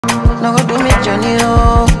no go do me Johnny,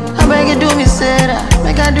 oh. I beg you do me Sarah,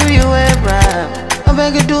 make I do you a rap. I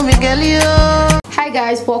beg you do me girlie, oh. Hi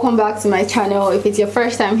guys, welcome back to my channel. If it's your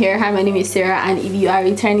first time here, hi, my name is Sarah, and if you are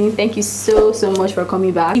returning, thank you so much for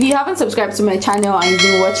coming back. If you haven't subscribed to my channel and you've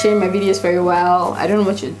been watching my videos very well, I don't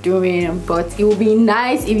know what you're doing, but it would be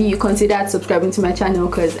nice if you considered subscribing to my channel,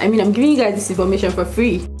 because I mean, I'm giving you guys this information for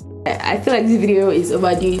free. I feel like this video is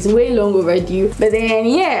overdue. It's way long overdue, but then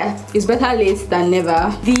yeah, it's better late than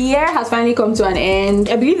never. The year has finally come to an end.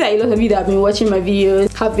 I believe that a lot of you that have been watching my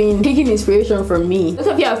videos have been taking inspiration from me. A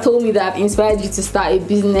lot of you have told me that I've inspired you to start a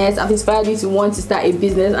business, I've inspired you to want to start a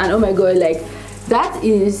business, and oh my god, like that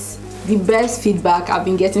is the best feedback I've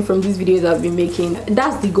been getting from these videos I've been making.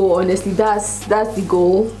 That's the goal, honestly. That's the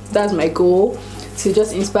goal. That's my goal, to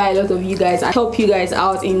just inspire a lot of you guys and help you guys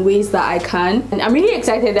out in ways that I can. And I'm really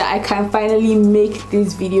excited that I can finally make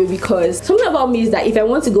this video, because something about me is that if I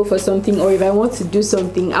want to go for something or if I want to do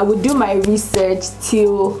something, I would do my research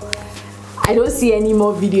till I don't see any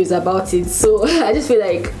more videos about it. So I just feel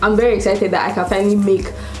like I'm very excited that I can finally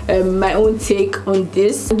make my own take on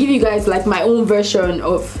this. I'll give you guys like my own version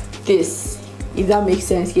of this, if that makes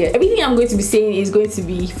sense. Yeah, everything I'm going to be saying is going to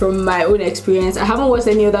be from my own experience. I haven't watched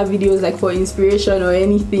any other videos like for inspiration or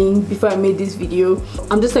anything before I made this video.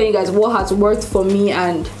 I'm just telling you guys what has worked for me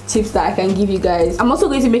and tips that I can give you guys. I'm also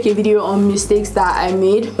going to make a video on mistakes that I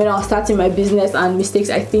made when I was starting my business and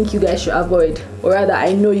mistakes I think you guys should avoid, or rather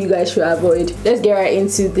I know you guys should avoid. Let's get right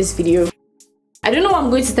into this video. I don't know what I'm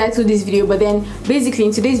going to title this video, but then basically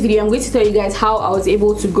in today's video I'm going to tell you guys how I was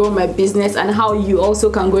able to grow my business and how you also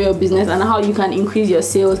can grow your business and how you can increase your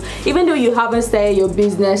sales. Even though you haven't started your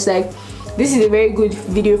business, like this is a very good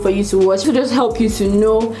video for you to watch. It will just help you to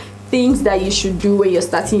know things that you should do when you're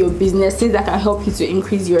starting your business, things that can help you to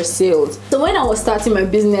increase your sales. So when I was starting my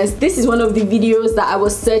business, this is one of the videos that I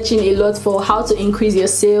was searching a lot for: how to increase your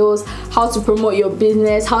sales, how to promote your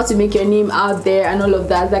business, how to make your name out there, and all of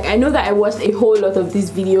that. Like I know that I watched a whole lot of these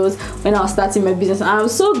videos when I was starting my business, and I'm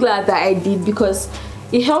so glad that I did, because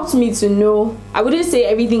it helped me to know. I wouldn't say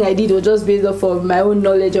everything I did was just based off of my own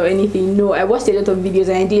knowledge or anything. No, I watched a lot of videos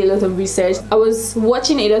and I did a lot of research. I was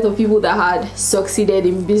watching a lot of people that had succeeded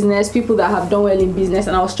in business, people that have done well in business,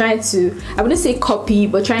 and I was trying to, I wouldn't say copy,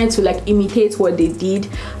 but trying to like imitate what they did.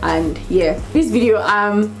 And yeah, this video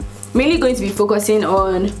I'm mainly going to be focusing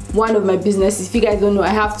on one of my businesses. If you guys don't know, I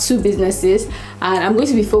have two businesses and I'm going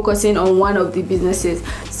to be focusing on one of the businesses.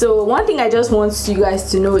 So one thing I just want you guys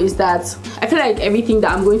to know is that I feel like everything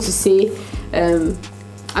that I'm going to say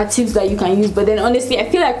are tips that you can use, but then honestly I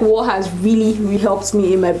feel like what has really helped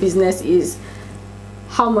me in my business is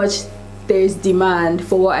how much there is demand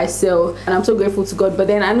for what I sell, and I'm so grateful to God. But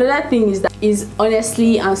then another thing is that is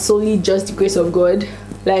honestly and solely just the grace of God.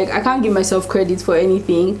 Like I can't give myself credit for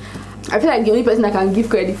anything. I feel like the only person that can give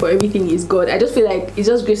credit for everything is God. I just feel like it's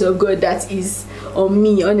just grace of God that is on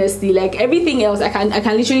me, honestly. Like everything else, I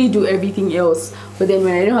can literally do everything else, but then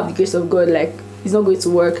when I don't have the grace of God, like it's not going to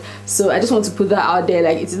work. So I just want to put that out there.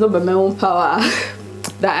 Like it is not by my own power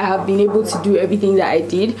that I have been able to do everything that I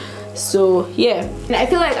did. So yeah, and I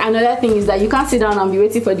feel like another thing is that you can't sit down and be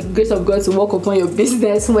waiting for the grace of God to work upon your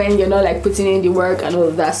business when you're not like putting in the work and all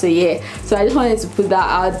of that. So yeah, so I just wanted to put that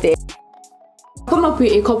out there. Come up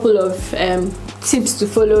with a couple of tips to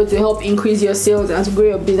follow to help increase your sales and to grow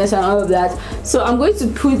your business and all of that. So I'm going to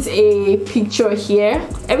put a picture here.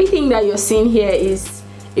 Everything that you're seeing here is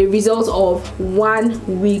a result of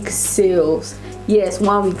 1 week sales. Yes,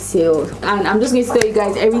 1 week sales. And I'm just going to tell you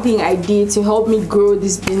guys everything I did to help me grow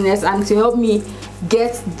this business and to help me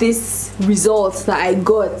get this result that I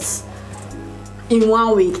got in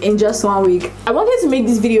 1 week, in just 1 week. I wanted to make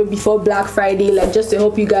this video before Black Friday, like just to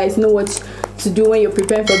help you guys know what to do when you're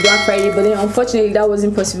preparing for Black Friday, but then unfortunately that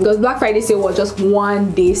wasn't possible because Black Friday sale was just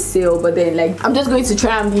 1 day sale. But then like I'm just going to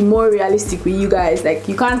try and be more realistic with you guys. Like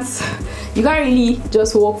you can't really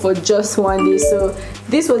just work for just 1 day. So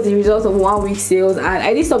this was the result of 1 week sales, and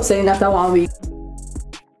I did stop selling after 1 week.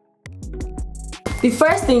 The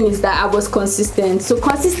first thing is that I was consistent. So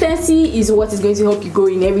consistency is what is going to help you grow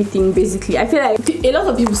in everything, basically. I feel like a lot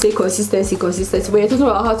of people say consistency. When you're talking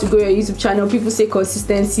about how to grow your YouTube channel, people say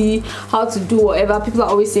consistency, how to do whatever. People are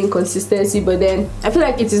always saying consistency, but then I feel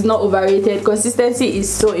like it is not overrated. Consistency is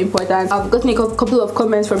so important. I've gotten a couple of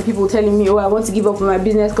comments from people telling me, oh, I want to give up on my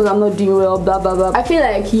business because I'm not doing well, blah blah blah. I feel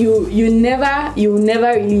like you never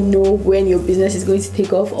really know when your business is going to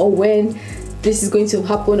take off, or when this is going to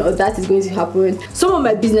happen or that is going to happen. Some of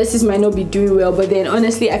my businesses might not be doing well, but then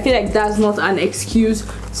honestly I feel like that's not an excuse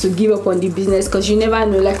to give up on the business, because you never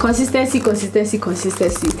know. Like consistency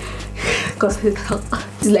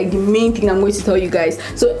This is like the main thing I'm going to tell you guys.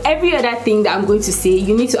 So every other thing that I'm going to say,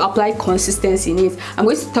 you need to apply consistency in it. I'm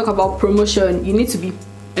going to talk about promotion. You need to be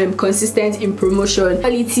consistent in promotion.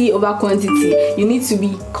 Quality over quantity. You need to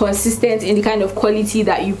be consistent in the kind of quality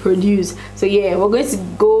that you produce. So yeah, we're going to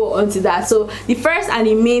go on to that. So the first and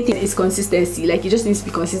the main thing is consistency. Like, you just need to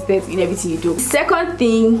be consistent in everything you do. The second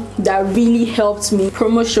thing that really helped me,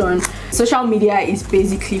 promotion. Social media is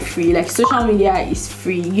basically free. Like, social media is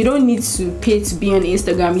free. You don't need to pay to be on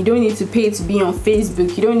Instagram. You don't need to pay to be on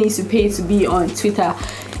Facebook. You don't need to pay to be on Twitter.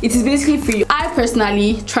 It is basically free. I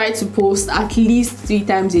personally try to post at least 3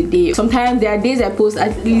 times a day. Sometimes there are days I post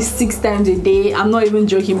at least 6 times a day. I'm not even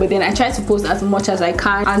joking, but then I try to post as much as I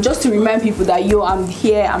can, and just to remind people that yo, I'm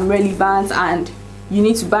here, I'm relevant, and you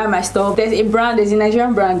need to buy my stuff. There's a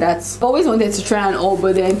Nigerian brand that's always wanted to try and all,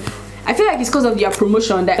 but then I feel like it's because of their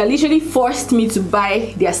promotion that literally forced me to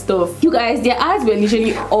buy their stuff. You guys, their ads were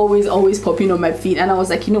literally always popping on my feed, and I was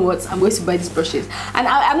like, you know what, I'm going to buy these brushes. And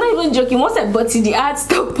I'm not even joking, once I bought it, the ads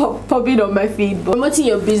stopped popping on my feed. But promoting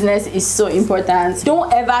your business is so important.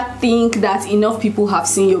 Don't ever think that enough people have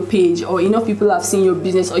seen your page, or enough people have seen your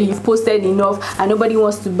business, or you've posted enough and nobody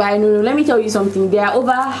wants to buy. No, let me tell you something. There are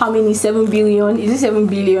over how many, 7 billion? Is it 7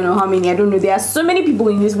 billion or how many? I don't know. There are so many people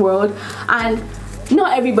in this world, and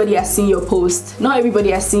not everybody has seen your post, not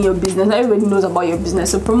everybody has seen your business, not everybody knows about your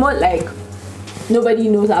business. So promote like nobody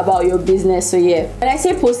knows about your business. So yeah, when I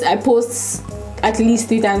say post, I post at least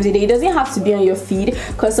 3 times a day. It doesn't have to be on your feed,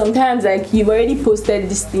 because sometimes like you've already posted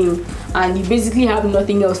this thing and you basically have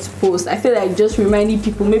nothing else to post. I feel like just reminding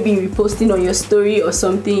people, maybe reposting on your story or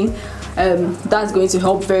something, that's going to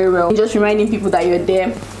help very well. Just reminding people that you're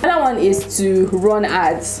there. Another one is to run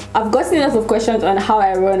ads. I've gotten a lot of questions on how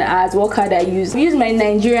I run ads, what card I use. I use my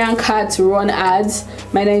Nigerian card to run ads,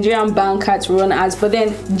 my Nigerian bank card to run ads, but then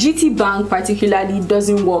GT Bank particularly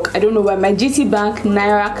doesn't work. I don't know why. My GT Bank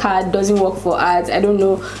Naira card doesn't work for ads. I don't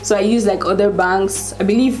know. So I use like other banks. I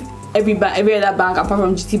believe every other bank apart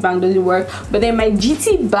from GT Bank doesn't work, but then my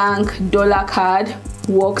GT Bank dollar card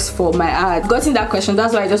works for my ads. Gotten that question,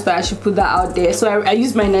 that's why I just thought I should put that out there. So I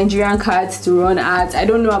use my Nigerian cards to run ads. I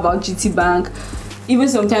don't know about GT Bank. Even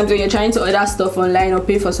sometimes when you're trying to order stuff online or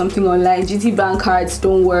pay for something online, GT Bank cards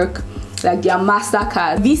don't work. Like their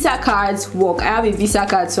MasterCard. Visa cards work. I have a Visa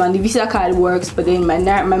card, so and the Visa card works, but then my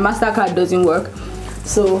MasterCard doesn't work.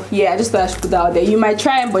 So yeah, I just thought I should put that out there. You might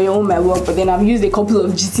try it, but your own might work. But then I've used a couple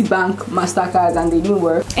of GT Bank MasterCards and they didn't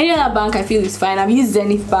work. Any other bank I feel is fine. I've used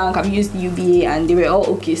Zenith Bank, I've used UBA, and they were all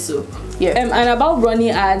okay. So yeah. And about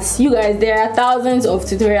running ads, you guys, there are thousands of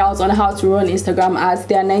tutorials on how to run Instagram ads.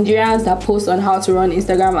 There are Nigerians that post on how to run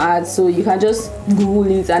Instagram ads, so you can just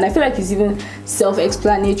Google it, and I feel like it's even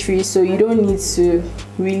self-explanatory, so you don't need to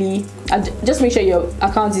really just make sure your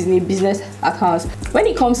account is in a business account. When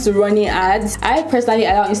it comes to running ads, I personally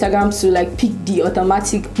allow Instagram to like pick the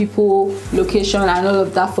automatic people, location, and all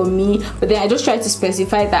of that for me, but then I just try to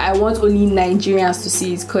specify that I want only Nigerians to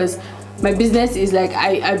see it, because my business is like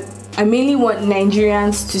I mainly want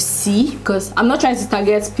Nigerians to see, because I'm not trying to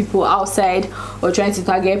target people outside or trying to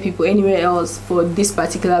target people anywhere else for this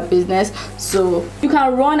particular business. So you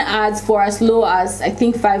can run ads for as low as I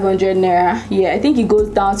think 500 naira. Yeah, I think it goes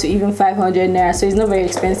down to even 500 naira, so it's not very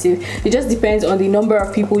expensive. It just depends on the number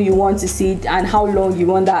of people you want to see it and how long you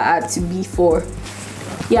want that ad to be for.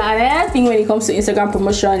 Yeah, and another thing when it comes to Instagram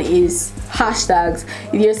promotion is hashtags.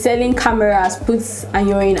 If you're selling cameras, and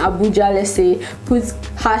you're in Abuja, let's say, put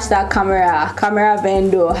hashtag camera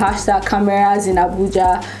vendor, hashtag cameras in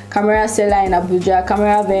Abuja, camera seller in Abuja,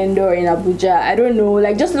 camera vendor in Abuja. I don't know,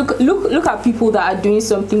 like just look at people that are doing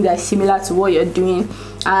something that's similar to what you're doing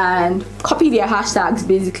and copy their hashtags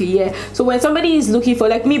basically. Yeah, so when somebody is looking for,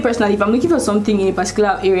 like me personally, if I'm looking for something in a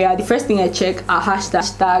particular area, the first thing I check are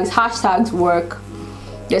hashtags work.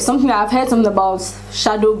 There's something I've heard something about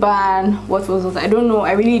shadow ban. What was it? I don't know.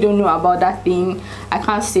 I really don't know about that thing. I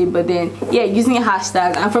can't say, but then yeah, using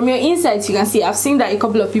hashtags. And from your insights, you can see I've seen that a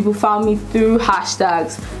couple of people found me through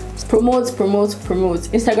hashtags. Promote.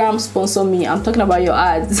 Instagram sponsor me. I'm talking about your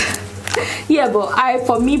ads. Yeah, but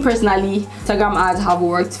for me personally, Instagram ads have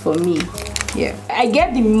worked for me. Yeah, I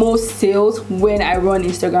get the most sales when I run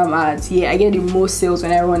Instagram ads. Yeah, I get the most sales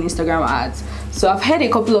when I run Instagram ads. So I've heard a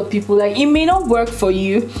couple of people, like, it may not work for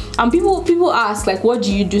you, and people ask like, what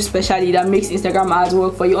do you do specially that makes Instagram ads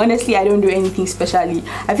work for you? Honestly, I don't do anything specially.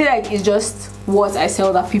 I feel like it's just what I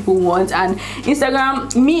sell that people want, and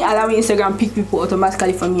Instagram, me allowing Instagram pick people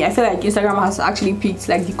automatically for me, I feel like Instagram has actually picked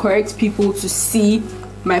like the correct people to see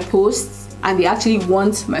my posts, and they actually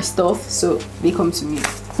want my stuff, so they come to me.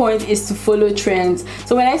 Point is to follow trends.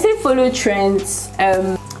 So when I say follow trends,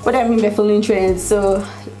 what do I mean by following trends? So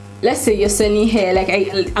let's say you're selling hair, like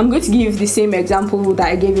I'm going to give the same example that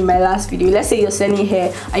I gave in my last video. Let's say you're selling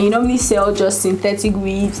hair and you normally sell just synthetic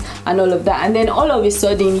wigs and all of that, and then all of a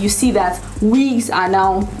sudden you see that wigs are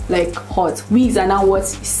now like hot. Wigs are now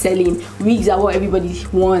what's selling. Wigs are what everybody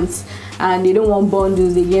wants, and they don't want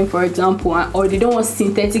bundles again, for example, or they don't want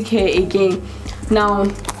synthetic hair again. Now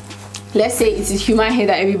let's say it is human hair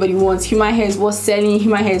that everybody wants. Human hair is what's selling,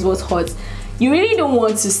 human hair is what's hot. You really don't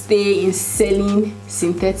want to stay in selling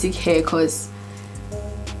synthetic hair, because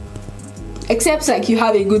except like you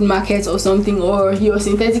have a good market or something, or your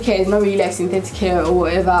synthetic hair is not really like synthetic hair or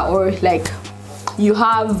whatever, or like you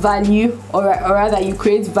have value, or rather you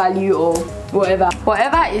create value or whatever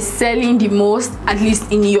is selling the most, at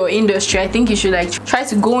least in your industry. I think you should like try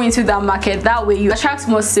to go into that market. That way you attract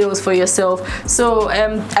more sales for yourself. So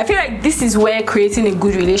I feel like this is where creating a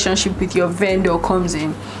good relationship with your vendor comes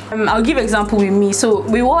in. I'll give example with me. So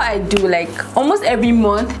with what I do, like almost every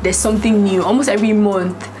month there's something new. Almost every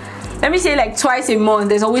month, let me say like twice a month,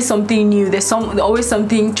 there's always something new. There's always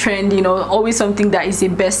something trending, or always something that is a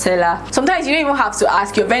bestseller. Sometimes you don't even have to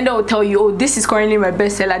ask. Your vendor will tell you, oh, this is currently my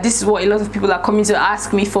bestseller. This is what a lot of people are coming to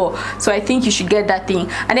ask me for, so I think you should get that thing.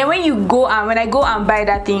 And then when I go and buy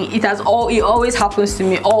that thing, it always happens to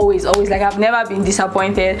me. Always. Like I've never been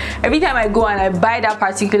disappointed. Every time I go and I buy that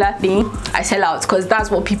particular thing, I sell out, because that's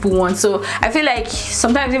what people want. So I feel like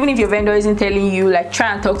sometimes even if your vendor isn't telling you, like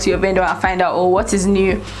try and talk to your vendor and find out, oh, what is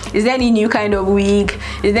new? Is there any new kind of wig?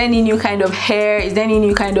 Is there any new kind of hair? Is there any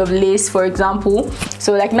new kind of lace, for example?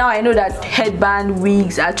 So like now I know that headband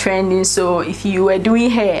wigs are trending, so if you were doing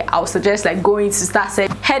hair, I would suggest like going to start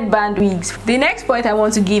selling headband wigs. The next point I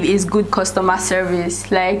want to give is good customer service.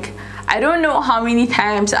 Like I don't know how many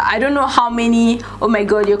times, oh my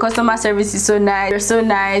god, your customer service is so nice, you're so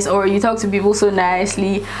nice, or you talk to people so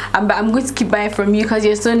nicely, but I'm going to keep buying from you because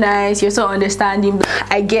you're so nice, you're so understanding.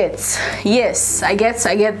 I get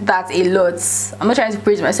that a lot. I'm not trying to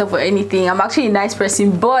praise myself or anything. I'm actually a nice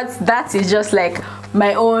person, but that is just like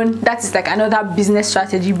my own, that is like another business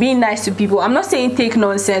strategy, being nice to people. I'm not saying take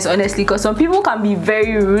nonsense, honestly, because some people can be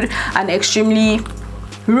very rude and extremely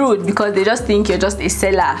rude because they just think you're just a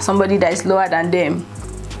seller, somebody that is lower than them.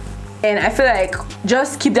 And I feel like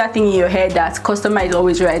just keep that thing in your head that customer is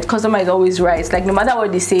always right. Customer is always right. Like no matter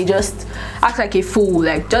what they say, just act like a fool.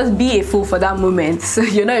 Like just be a fool for that moment.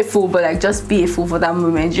 You're not a fool, but like just be a fool for that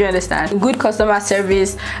moment. Do you understand? Good customer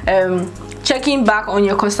service. Checking back on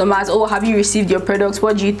your customers. Oh, have you received your products?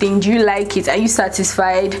 What do you think? Do you like it? Are you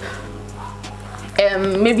satisfied?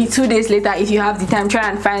 Maybe 2 days later, if you have the time, try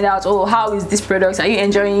and find out, oh, how is this product? Are you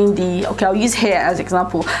enjoying the, okay, I'll use hair as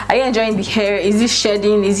example. Are you enjoying the hair? Is it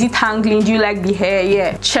shedding? Is it tangling? Do you like the hair?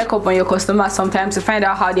 Yeah, check up on your customers sometimes to find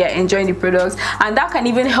out how they are enjoying the products, and that can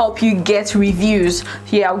even help you get reviews.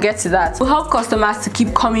 Yeah, I'll get to that. It will help customers to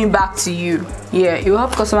keep coming back to you. Yeah, it will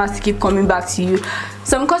help customers to keep coming back to you.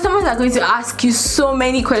 Some customers are going to ask you so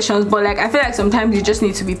many questions, but like I feel like sometimes you just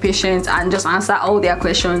need to be patient and just answer all their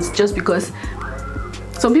questions, just because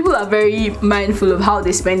some people are very mindful of how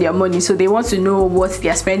they spend their money, so they want to know what they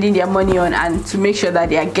are spending their money on and to make sure that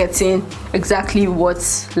they are getting exactly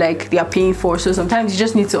what like they are paying for. So sometimes you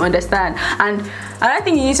just need to understand. And another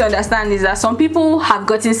thing you need to understand is that some people have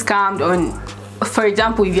gotten scammed on, for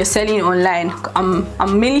example, if you're selling online.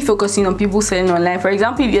 I'm mainly focusing on people selling online. For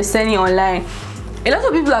example, if you're selling online, a lot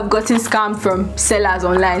of people have gotten scammed from sellers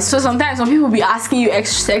online. So sometimes some people will be asking you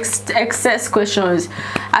excess questions,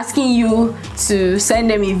 asking you to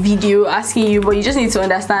send them a video, asking you, but you just need to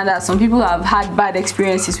understand that some people have had bad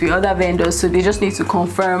experiences with other vendors, so they just need to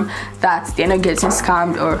confirm that they're not getting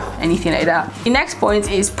scammed or anything like that. The next point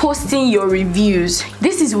is posting your reviews.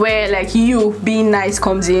 This is where like you being nice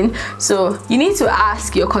comes in. So you need to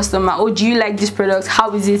ask your customer, oh, do you like this product?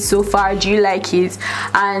 How is it so far? Do you like it?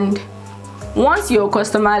 And once your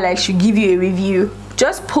customer like should give you a review,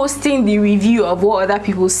 just posting the review of what other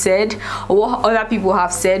people said or what other people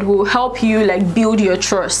have said will help you like build your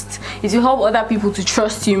trust. It will help other people to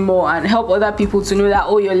trust you more and help other people to know that,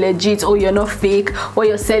 oh, you're legit, oh, you're not fake, what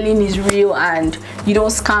you're selling is real and you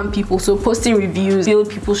don't scam people. So posting reviews build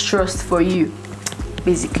people's trust for you,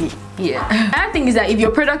 basically. Yeah. Another thing is that if your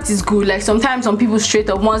product is good, like sometimes some people straight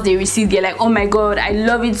up once they receive, they're like, oh my god, I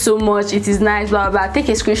love it so much, it is nice, blah blah blah. Take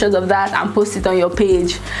a screenshot of that and post it on your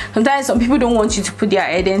page. Sometimes some people don't want you to put their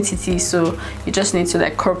identity, so you just need to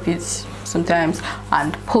like crop it sometimes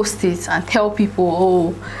and post it and tell people,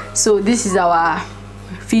 oh, so this is our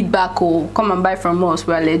feedback, or come and buy from us,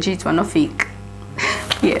 we're legit, we're not fake.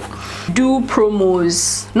 Yeah. Do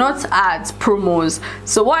promos, not ads, promos.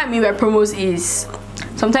 So what I mean by promos is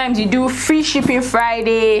sometimes you do free shipping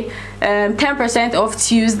Friday, 10% off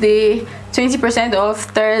Tuesday, 20% off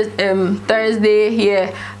Thursday.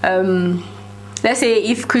 Yeah. Let's say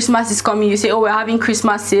if Christmas is coming, you say, oh, we're having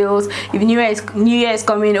Christmas sales. If New Year is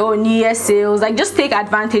coming, oh, New Year sales. Like, just take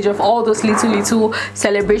advantage of all those little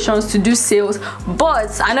celebrations to do sales.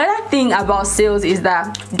 But another thing about sales is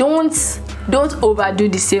that don't overdo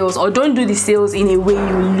the sales, or don't do the sales in a way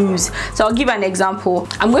you lose. So I'll give an example.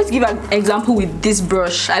 I'm going to give an example with this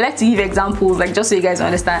brush. I like to give examples, like, just so you guys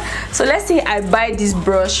understand. So let's say I buy this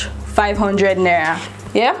brush 500 naira.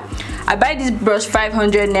 Yeah, I buy this brush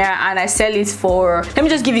 500 naira and I sell it for, let me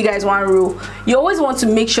just give you guys one rule. You always want to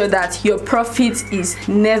make sure that your profit is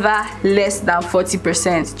never less than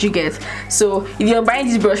 40%. Do you get? So if you're buying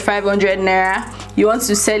this brush 500 naira, you want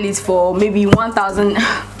to sell it for maybe 1,000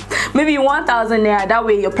 maybe 1,000 naira. That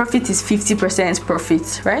way your profit is 50%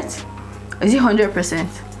 profit, right? Or is it 100%?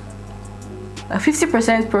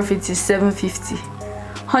 50% profit is 750.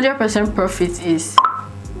 100% profit is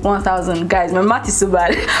 1,000. Guys, my math is so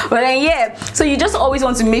bad. But then, yeah, so you just always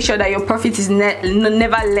want to make sure that your profit is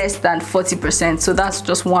never less than 40%. So that's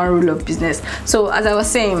just one rule of business. So as I was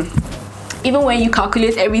saying, even when you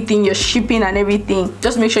calculate everything, your shipping and everything,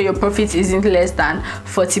 just make sure your profit isn't less than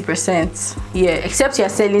 40%. Yeah, except you're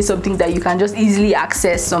selling something that you can just easily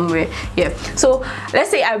access somewhere. Yeah, so let's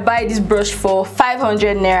say I buy this brush for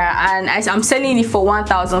 500 naira and I'm selling it for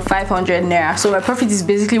 1,500 naira. So my profit is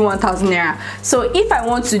basically 1,000 naira. So if I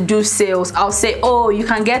want to do sales, I'll say, oh, you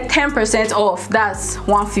can get 10% off. That's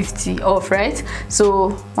 150 off, right? So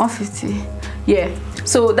 150, yeah,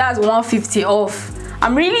 so that's 150 off.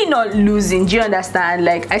 I'm really not losing. Do you understand?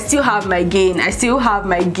 Like, I still have my gain.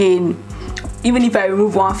 Even if I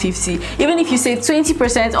remove 150. Even if you say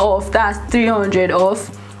 20% off, that's 300 off,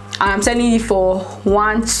 and I'm selling it for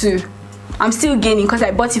 1,200, I'm still gaining because I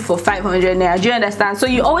bought it for 500 naira. Do you understand? So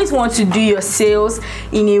you always want to do your sales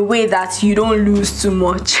in a way that you don't lose too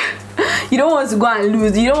much. You don't want to go and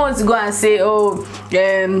lose. You don't want to go and say, oh,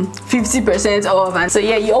 50% off. And so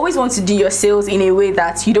yeah, you always want to do your sales in a way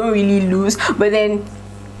that you don't really lose. But then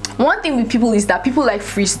one thing with people is that people like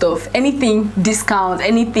free stuff. Anything discount,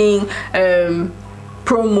 anything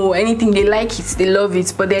promo, anything, they like it, they love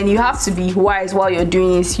it. But then you have to be wise while you're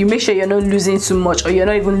doing it. You make sure you're not losing too much, or you're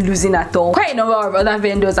not even losing at all. Quite a number of other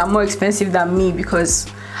vendors are more expensive than me because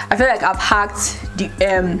I feel like I've hacked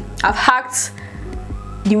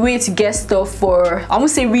the way to get stuff for, I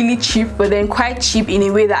won't say really cheap, but then quite cheap in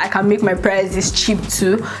a way that I can make my prices cheap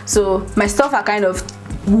too. So my stuff are kind of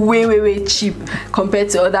way cheap compared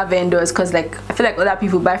to other vendors, because like I feel like other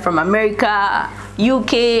people buy from America,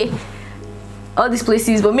 UK, all these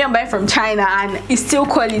places, but me, I'm buying from China and it's still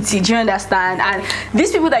quality. Do you understand? And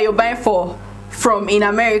these people that you're buying from in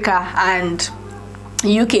America and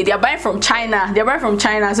UK, they are buying from China. So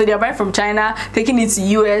they are buying from China, taking it to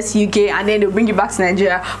US, UK, and then they'll bring it back to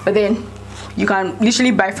Nigeria. But then you can literally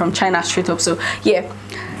buy from China straight up. So yeah,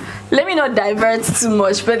 let me not divert too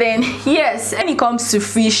much. But then yes, when it comes to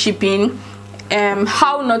free shipping,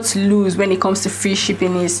 how not to lose when it comes to free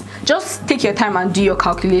shipping is just take your time and do your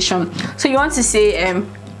calculation. So you want to say,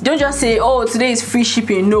 don't just say, oh, today is free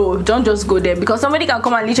shipping. No, don't just go there, because somebody can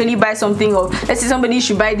come and literally buy something of, let's say somebody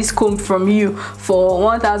should buy this comb from you for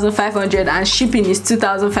 1,500 and shipping is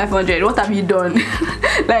 2,500. What have you done?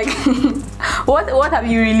 Like, what have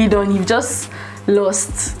you really done? You've just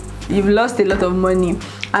lost. You've lost a lot of money,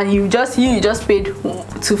 and you just paid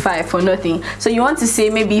 2,500 for nothing. So you want to say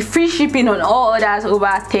maybe free shipping on all orders over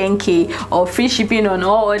 10k, or free shipping on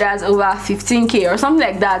all orders over 15k, or something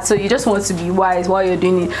like that. So you just want to be wise while you're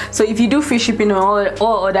doing it. So if you do free shipping on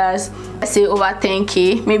all orders, let's say over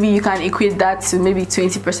 10k, maybe you can equate that to maybe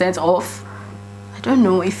 20% off. I don't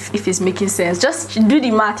know if it's making sense. Just do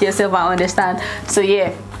the math yourself and understand. So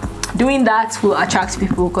yeah, doing that will attract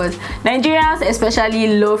people, because Nigerians especially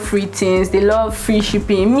love free things. They love free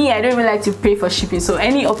shipping. Me, I don't even like to pay for shipping, so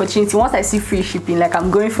any opportunity, once I see free shipping, like, I'm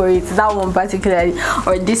going for it. That one particularly,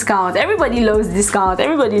 or discount. Everybody loves discount.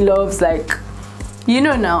 Everybody loves, like, you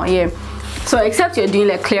know now. Yeah, so except you're doing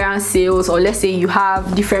like clearance sales, or let's say you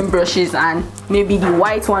have different brushes and maybe the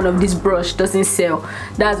white one of this brush doesn't sell,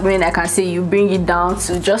 that's when I can say you bring it down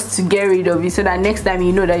to just to get rid of it, so that next time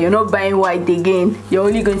you know that you're not buying white again, you're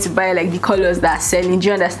only going to buy like the colors that are selling. Do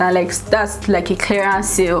you understand? Like, that's like a clearance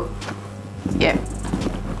sale. Yeah.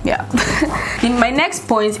 My next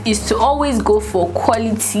point is to always go for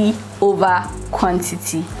quality over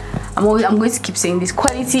quantity. I'm going to keep saying this: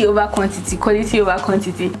 quality over quantity, quality over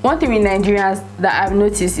quantity. One thing with Nigerians that I've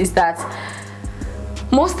noticed is that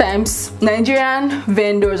most times Nigerian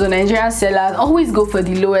vendors or Nigerian sellers always go for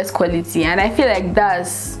the lowest quality, and I feel like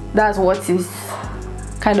that's what is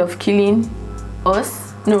kind of killing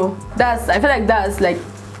us. No, I feel like that's like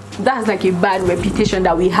that's like a bad reputation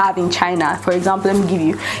that we have in China. For example, let me give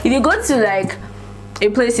you, if you go to like a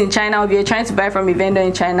place in China, or if you're trying to buy from a vendor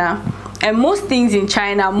in China, and most things in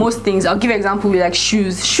China, most things, I'll give you an example with like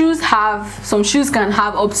shoes. Some shoes can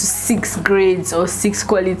have up to 6 grades or 6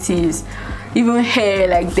 qualities. Even hair,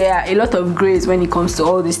 like there are a lot of grades when it comes to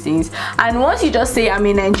all these things. And once you just say I'm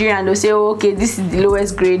a Nigerian, they'll say, oh, okay, this is the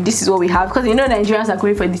lowest grade, this is what we have, because you know Nigerians are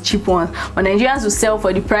going for the cheap ones, but Nigerians will sell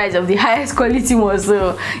for the price of the highest quality ones.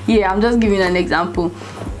 So yeah, I'm just giving an example.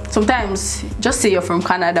 Sometimes just say you're from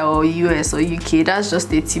Canada or US or UK. That's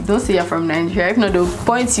just a tip. Don't say you're from Nigeria, if not they'll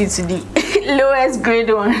point you to the lowest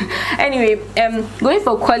grade one. Anyway, going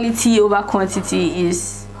for quality over quantity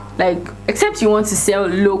is like, except you want to sell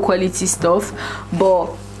low quality stuff,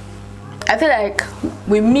 but I feel like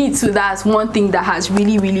with me too, that's one thing that has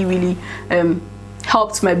really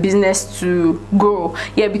helped my business to grow.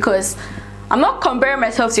 Yeah, because I'm not comparing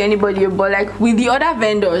myself to anybody, but like with the other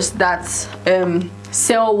vendors that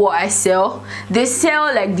sell what I sell, they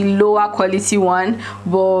sell like the lower quality one.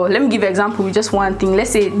 But let me give you an example with just one thing.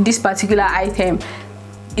 Let's say this particular item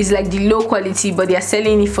is like the low quality, but they are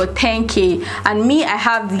selling it for 10k, and me, I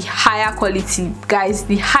have the higher quality, guys,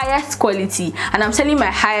 the highest quality, and I'm selling my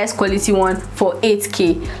highest quality one for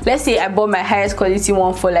 8k. Let's say I bought my highest quality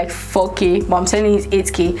one for like 4k, but I'm selling it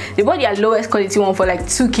 8k. They bought their lowest quality one for like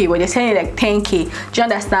 2k, but they're selling it like 10k. Do you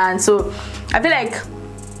understand? So I feel like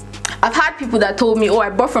I've had people that told me, oh, I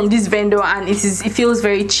bought from this vendor and it feels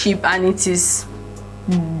very cheap and it is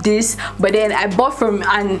this, but then I bought from,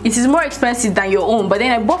 and it is more expensive than your own, but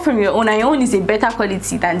then I bought from your own and your own is a better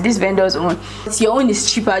quality than this vendor's own. Your own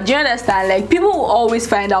is cheaper. Do you understand? Like, people will always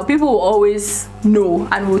find out, people will always know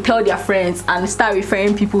and will tell their friends and start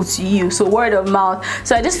referring people to you. So word of mouth.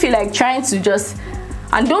 So I just feel like trying to just,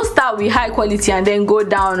 and don't start with high quality and then go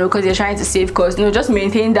down because you're trying to save costs. No, just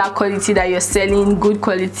maintain that quality that you're selling, good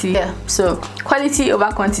quality. Yeah, so quality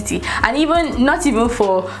over quantity. And even not even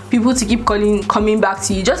for people to keep coming back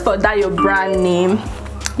to you, just for that your brand name.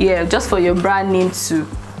 Yeah, just for your brand name to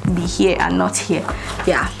be here and not here.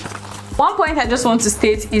 Yeah. One point I just want to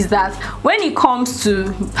state is that when it comes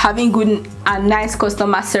to having good and nice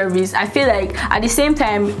customer service, I feel like at the same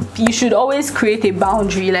time you should always create a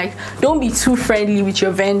boundary. Like, don't be too friendly with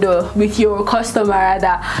your vendor, with your customer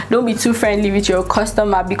rather. Don't be too friendly with your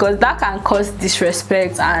customer, because that can cause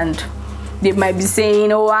disrespect, and they might be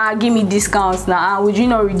saying, oh, give me discounts now, would you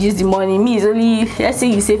not reduce the money? Me is only, let's say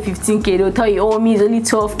you say 15k, they'll tell you, oh, me is only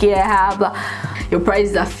 12k I have. Your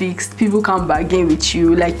prices are fixed, people can't bargain with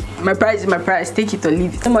you. Like, my price is my price, take it or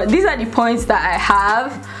leave it. These are the points that I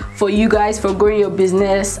have for you guys for growing your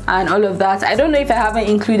business and all of that. I don't know if I haven't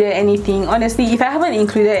included anything. Honestly, if I haven't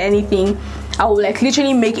included anything, I will like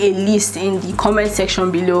literally make a list in the comment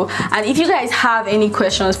section below. And if you guys have any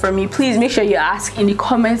questions for me, please make sure you ask in the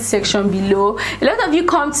comment section below. A lot of you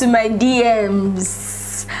come to my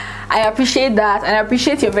DMs. I appreciate that, and I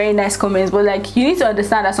appreciate your very nice comments, but like, you need to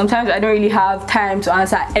understand that sometimes I don't really have time to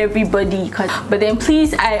answer everybody. But then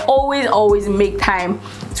please, I always make time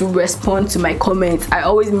to respond to my comments. I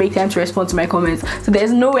always make time to respond to my comments. So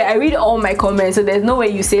there's no way, I read all my comments, so there's no way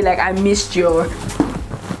you say like I missed your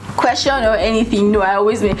question or anything. No, I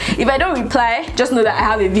always make, if I don't reply, just know that I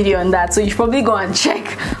have a video on that, so you should probably go and check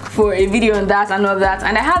for a video on that and all that.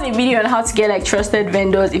 And I have a video on how to get like trusted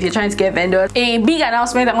vendors if you're trying to get vendors. A big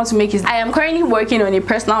announcement I want to make is I am currently working on a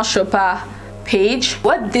personal shopper page.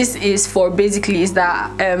 What this is for basically is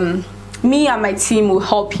that me and my team will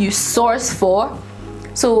help you source for,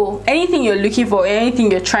 so anything you're looking for,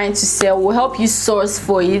 anything you're trying to sell, will help you source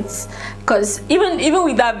for it. Because even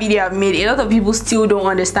with that video I've made, a lot of people still don't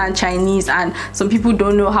understand Chinese, and some people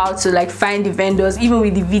don't know how to like find the vendors, even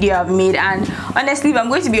with the video I've made. And honestly, if I'm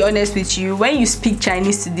going to be honest with you, when you speak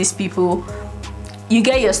Chinese to these people, you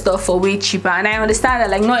get your stuff for way cheaper. And I understand that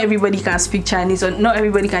like not everybody can speak Chinese, or not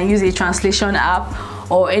everybody can use a translation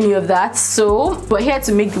app or any of that. So we're here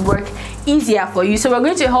to make the work easier for you. So we're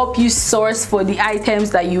going to help you source for the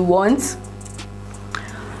items that you want.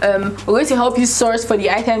 We're going to help you source for the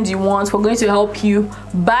items you want. We're going to help you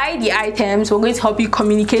buy the items. We're going to help you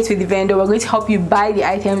communicate with the vendor. We're going to help you buy the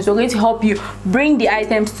items. We're going to help you bring the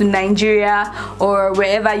items to Nigeria or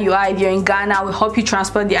wherever you are. If you're in Ghana, we'll help you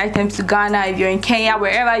transport the items to Ghana. If you're in Kenya,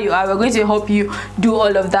 wherever you are, we're going to help you do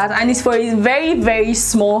all of that. And it's for a very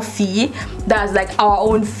small fee. That's like our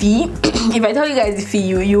own fee. If I tell you guys the fee,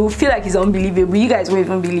 you feel like it's unbelievable. You guys won't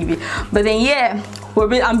even believe it. But then yeah,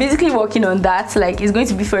 I'm basically working on that. Like, it's going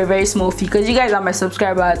to be for a very small fee because you guys are my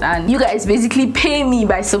subscribers and you guys basically pay me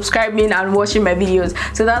by subscribing and watching my videos.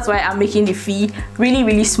 So that's why I'm making the fee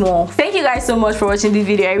really small. Thank you guys so much for watching this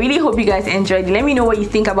video. I really hope you guys enjoyed it. Let me know what you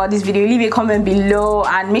think about this video. Leave a comment below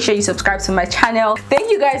and make sure you subscribe to my channel.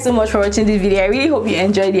 Thank you guys so much for watching this video. I really hope you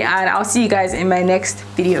enjoyed it, and I'll see you guys in my next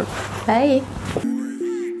video. Bye.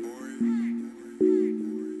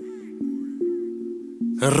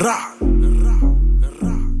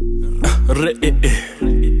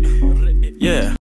 Yeah.